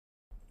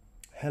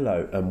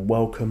Hello and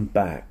welcome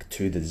back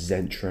to the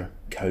Zentra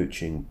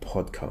Coaching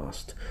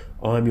Podcast.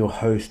 I'm your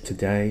host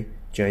today,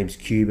 James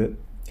Cubitt,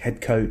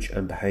 head coach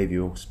and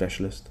behavioural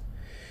specialist.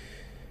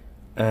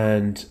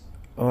 And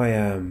I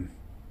am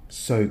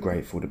so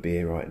grateful to be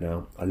here right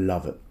now. I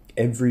love it.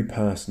 Every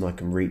person I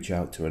can reach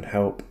out to and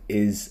help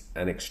is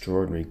an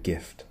extraordinary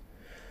gift.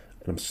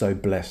 And I'm so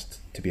blessed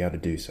to be able to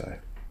do so.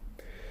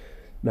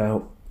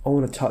 Now, I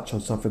want to touch on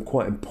something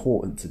quite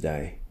important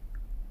today.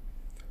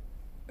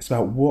 It's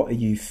about what are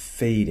you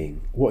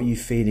feeding? What are you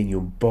feeding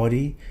your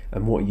body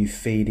and what are you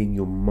feeding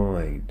your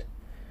mind?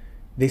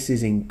 This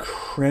is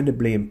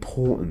incredibly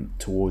important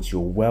towards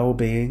your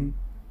well-being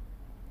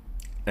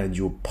and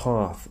your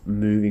path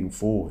moving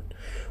forward.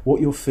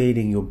 What you're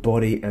feeding your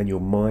body and your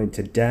mind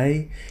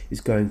today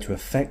is going to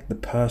affect the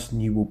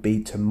person you will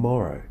be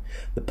tomorrow,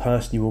 the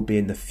person you will be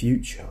in the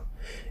future.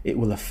 It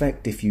will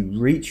affect if you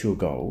reach your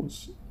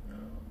goals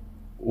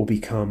or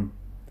become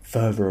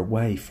further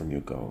away from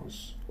your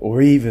goals,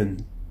 or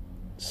even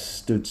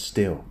stood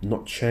still,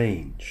 not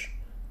change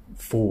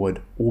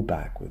forward or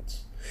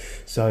backwards.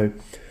 So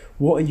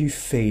what are you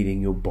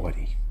feeding your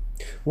body?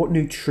 What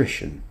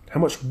nutrition? How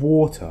much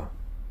water?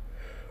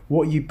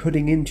 What are you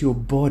putting into your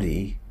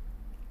body?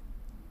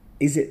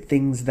 Is it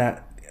things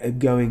that are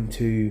going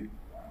to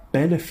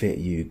benefit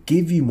you,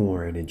 give you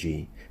more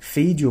energy,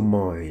 feed your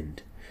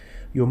mind?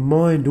 Your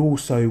mind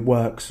also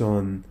works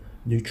on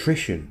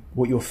nutrition,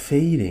 what you're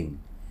feeding.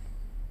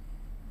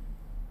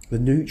 The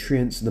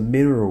nutrients, the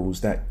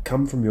minerals that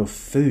come from your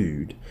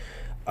food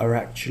are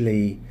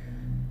actually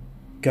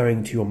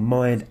going to your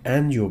mind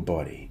and your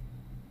body,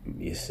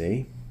 you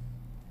see.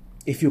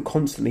 If you're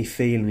constantly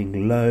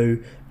feeling low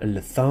and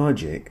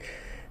lethargic,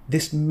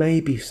 this may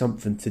be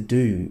something to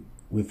do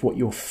with what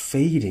you're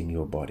feeding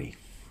your body.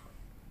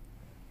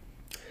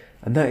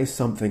 And that is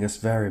something that's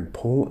very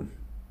important.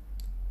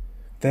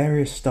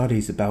 Various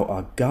studies about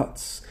our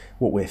guts,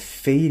 what we're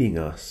feeding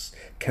us,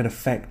 can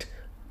affect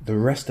the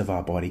rest of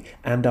our body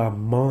and our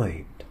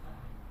mind.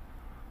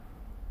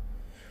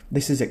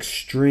 This is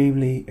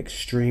extremely,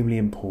 extremely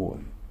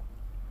important.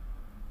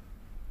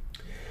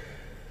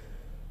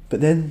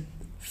 But then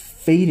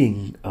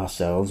feeding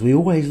ourselves, we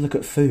always look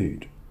at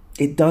food.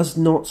 It does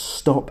not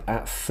stop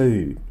at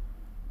food.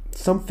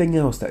 Something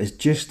else that is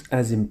just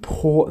as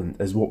important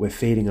as what we're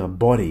feeding our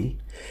body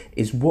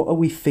is what are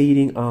we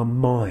feeding our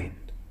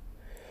mind?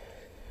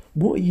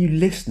 What are you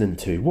listening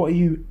to? What are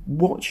you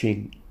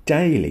watching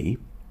daily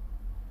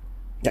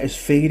that is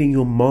feeding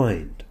your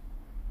mind,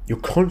 your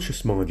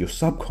conscious mind, your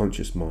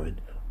subconscious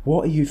mind?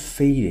 What are you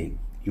feeding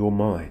your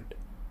mind?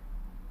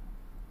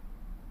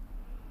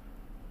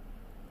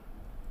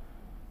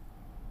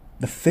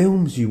 The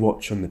films you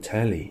watch on the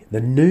telly, the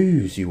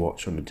news you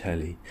watch on the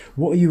telly,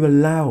 what are you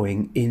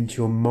allowing into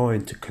your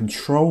mind to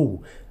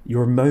control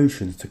your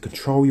emotions, to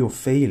control your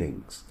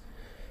feelings?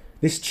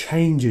 This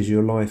changes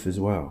your life as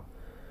well.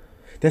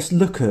 Let's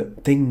look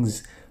at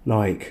things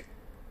like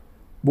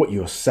what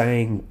you're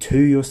saying to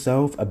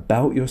yourself,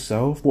 about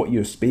yourself, what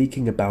you're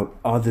speaking about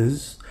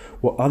others,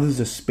 what others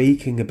are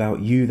speaking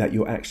about you that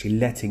you're actually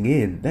letting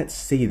in. Let's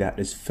see that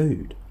as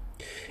food.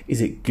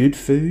 Is it good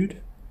food,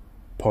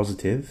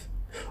 positive,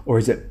 or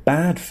is it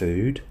bad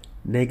food,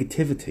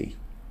 negativity?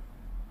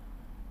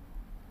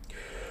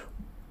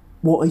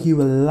 What are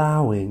you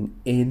allowing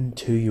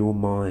into your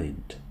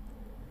mind?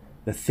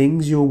 The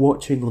things you're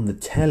watching on the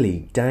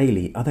telly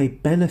daily, are they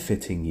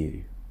benefiting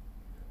you?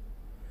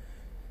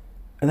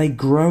 Are they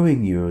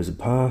growing you as a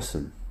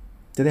person?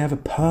 Do they have a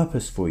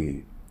purpose for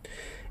you?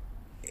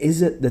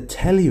 Is it the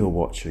telly you're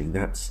watching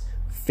that's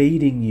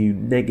feeding you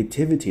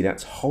negativity,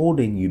 that's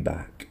holding you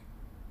back?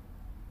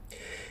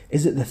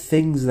 Is it the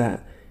things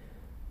that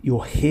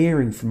you're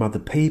hearing from other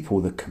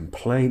people, the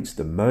complaints,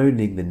 the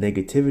moaning, the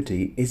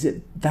negativity? Is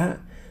it that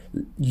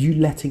you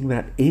letting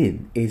that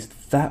in? Is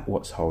that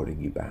what's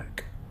holding you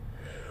back?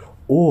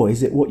 Or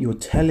is it what you're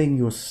telling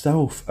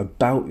yourself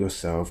about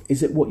yourself?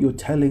 Is it what you're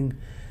telling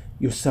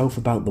yourself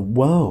about the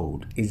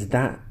world? Is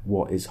that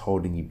what is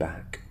holding you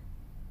back?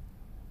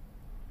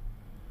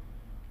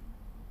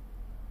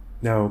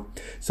 Now,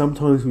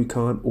 sometimes we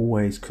can't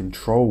always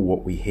control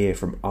what we hear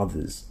from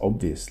others,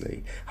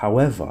 obviously.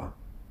 However,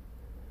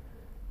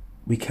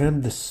 we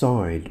can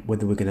decide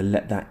whether we're going to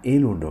let that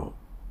in or not.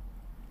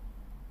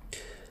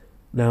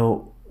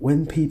 Now,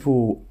 when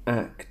people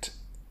act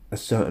a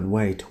certain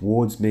way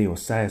towards me or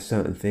say a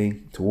certain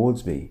thing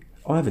towards me,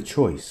 I have a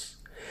choice.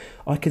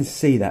 I can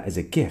see that as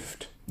a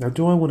gift. Now,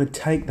 do I want to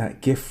take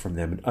that gift from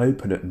them and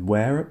open it and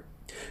wear it?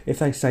 If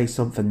they say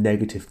something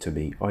negative to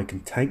me, I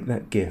can take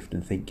that gift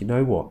and think, you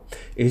know what?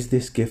 Is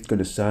this gift going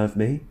to serve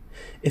me?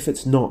 If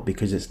it's not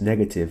because it's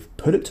negative,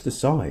 put it to the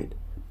side.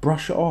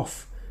 Brush it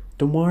off.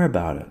 Don't worry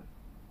about it.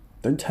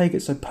 Don't take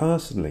it so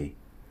personally.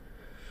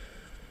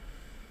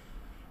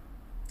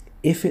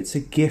 If it's a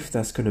gift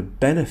that's going to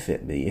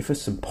benefit me, if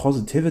it's some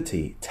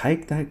positivity,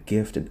 take that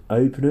gift and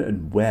open it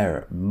and wear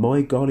it.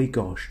 My golly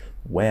gosh,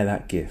 wear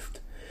that gift.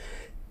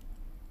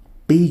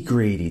 Be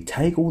greedy.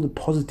 Take all the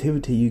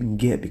positivity you can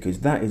get, because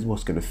that is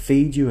what's going to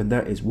feed you and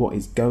that is what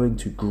is going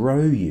to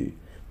grow you.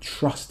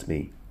 Trust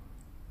me.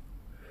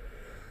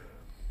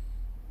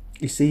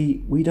 You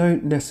see, we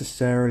don't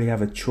necessarily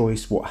have a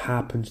choice what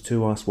happens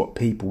to us, what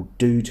people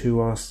do to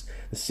us,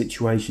 the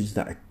situations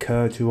that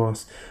occur to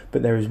us,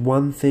 but there is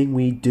one thing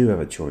we do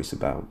have a choice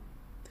about: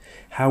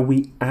 how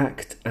we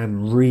act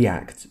and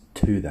react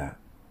to that.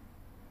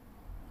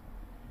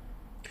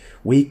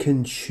 We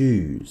can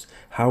choose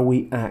how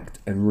we act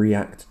and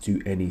react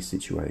to any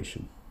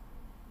situation.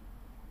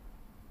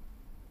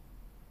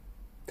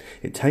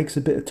 It takes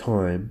a bit of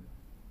time,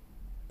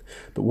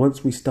 but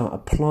once we start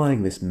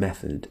applying this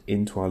method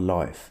into our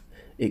life,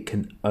 it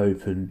can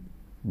open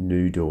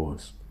new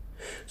doors.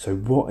 So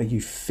what are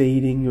you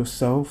feeding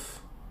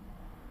yourself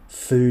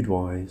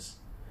food-wise,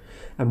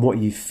 and what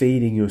are you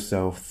feeding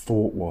yourself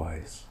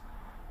thought-wise?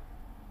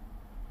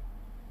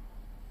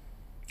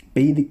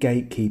 Be the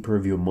gatekeeper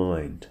of your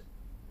mind.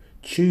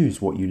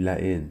 Choose what you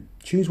let in.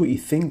 Choose what you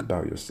think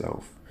about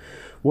yourself.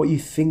 What you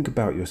think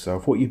about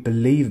yourself, what you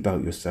believe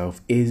about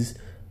yourself, is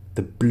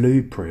the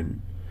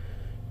blueprint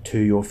to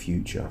your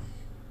future.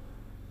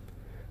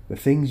 The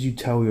things you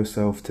tell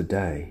yourself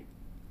today,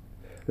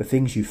 the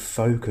things you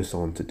focus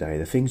on today,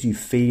 the things you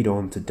feed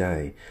on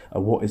today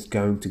are what is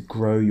going to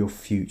grow your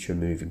future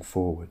moving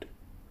forward.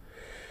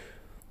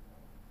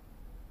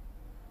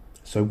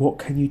 So what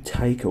can you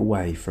take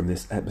away from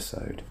this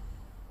episode?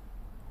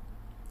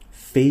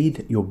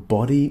 Feed your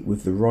body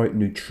with the right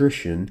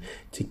nutrition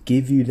to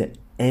give you the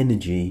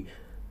energy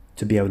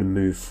to be able to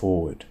move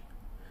forward,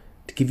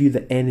 to give you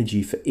the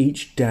energy for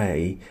each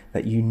day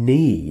that you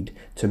need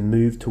to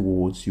move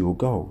towards your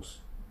goals.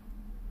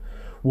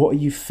 What are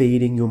you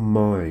feeding your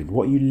mind?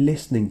 What are you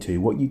listening to?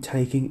 What are you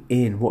taking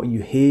in? What are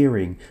you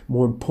hearing?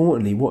 More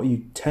importantly, what are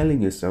you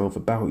telling yourself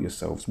about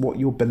yourselves? What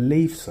your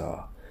beliefs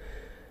are?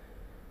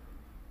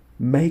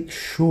 Make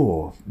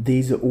sure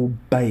these are all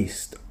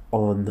based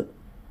on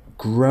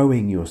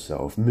growing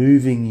yourself,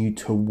 moving you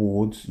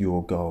towards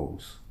your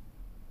goals.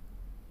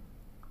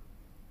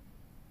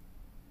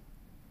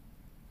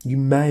 You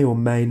may or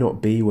may not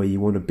be where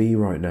you want to be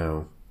right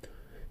now.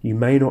 You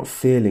may not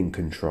feel in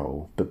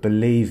control, but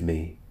believe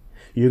me,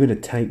 you're going to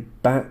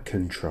take back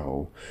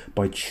control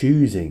by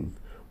choosing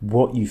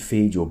what you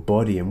feed your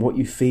body and what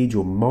you feed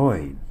your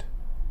mind.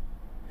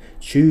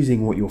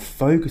 Choosing what you're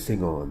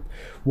focusing on.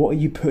 What are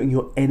you putting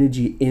your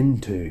energy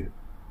into?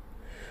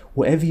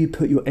 Whatever you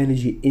put your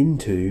energy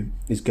into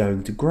is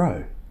going to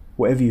grow.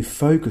 Whatever you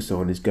focus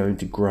on is going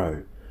to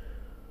grow.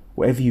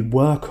 Whatever you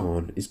work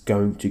on is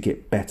going to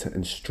get better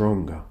and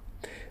stronger.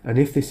 And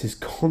if this is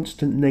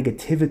constant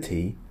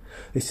negativity,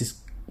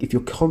 if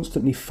you're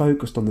constantly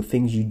focused on the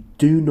things you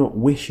do not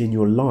wish in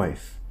your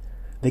life,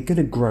 they're going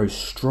to grow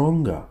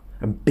stronger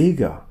and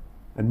bigger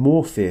and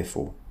more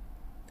fearful.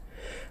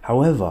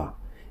 However,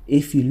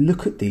 if you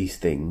look at these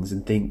things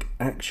and think,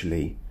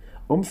 actually,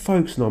 I'm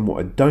focusing on what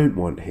I don't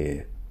want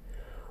here.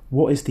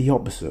 What is the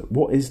opposite?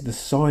 What is the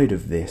side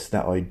of this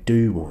that I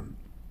do want?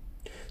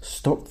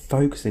 Stop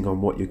focusing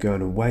on what you're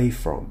going away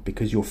from,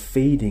 because you're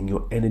feeding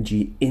your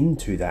energy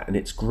into that and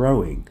it's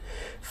growing.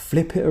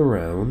 Flip it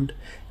around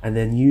and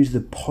then use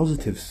the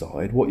positive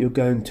side, what you're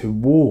going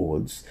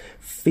towards.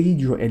 Feed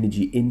your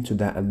energy into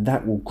that and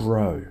that will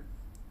grow.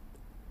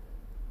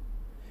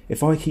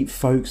 If I keep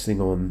focusing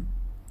on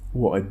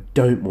what I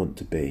don't want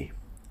to be,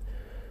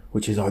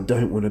 which is I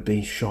don't want to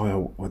be shy,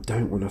 I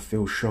don't want to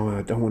feel shy,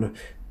 I don't want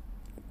to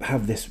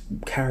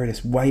carry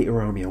this weight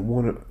around me, I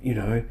want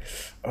to,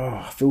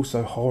 I feel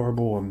so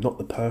horrible, I'm not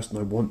the person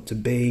I want to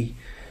be,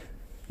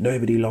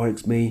 nobody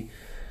likes me.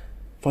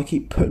 If I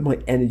keep putting my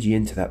energy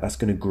into that, that's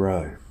going to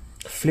grow.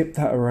 Flip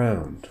that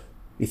around.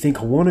 You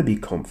think, I want to be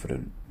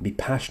confident, be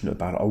passionate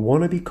about it, I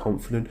want to be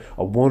confident,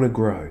 I want to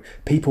grow,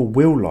 people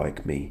will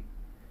like me.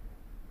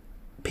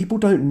 People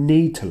don't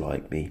need to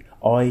like me,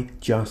 I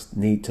just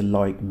need to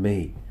like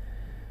me.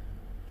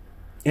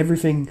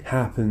 Everything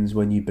happens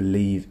when you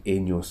believe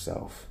in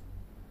yourself.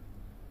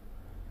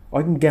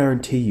 I can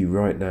guarantee you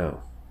right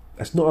now,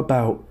 it's not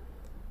about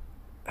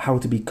how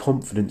to be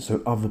confident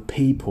so other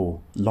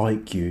people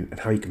like you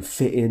and how you can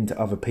fit into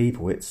other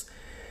people. It's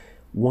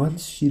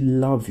once you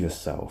love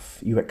yourself,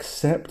 you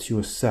accept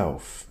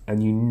yourself,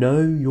 and you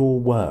know your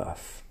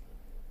worth,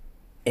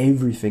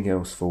 everything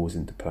else falls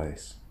into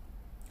place.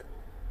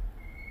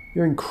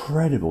 You're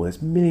incredible.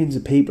 There's millions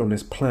of people on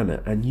this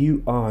planet and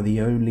you are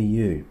the only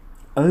you.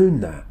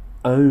 Own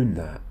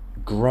that,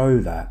 grow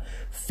that,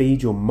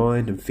 feed your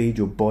mind and feed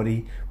your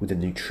body with the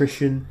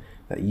nutrition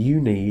that you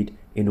need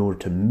in order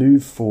to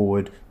move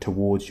forward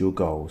towards your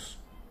goals.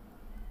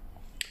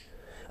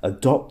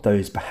 Adopt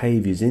those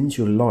behaviours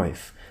into your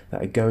life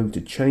that are going to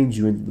change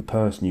you into the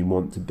person you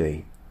want to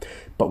be.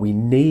 But we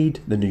need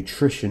the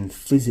nutrition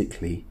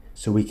physically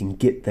so we can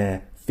get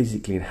there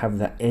physically and have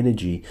that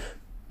energy.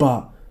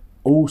 But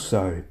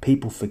also,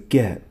 people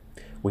forget,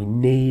 we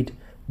need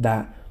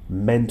that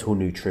mental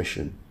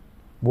nutrition.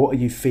 What are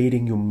you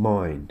feeding your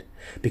mind?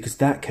 Because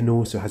that can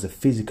also has a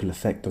physical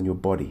effect on your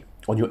body,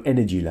 on your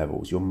energy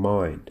levels, your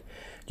mind.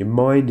 Your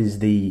mind is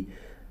the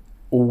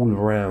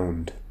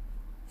all-round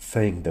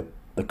thing,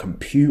 the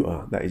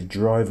computer that is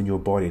driving your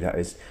body, that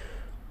is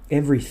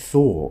Every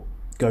thought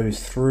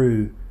goes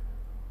through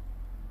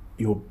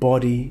your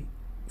body,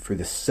 through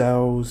the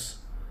cells,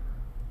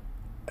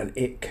 and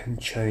it can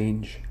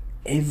change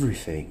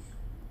everything.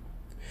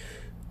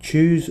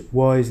 Choose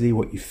wisely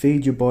what you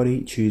feed your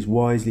body. Choose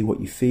wisely what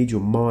you feed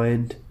your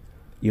mind.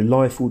 Your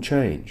life will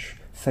change.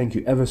 Thank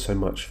you ever so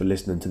much for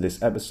listening to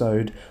this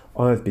episode.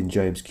 I've been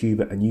James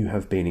Cuba and you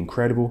have been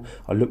incredible.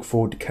 I look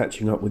forward to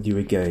catching up with you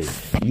again.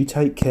 You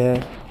take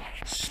care.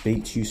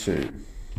 Speak to you soon.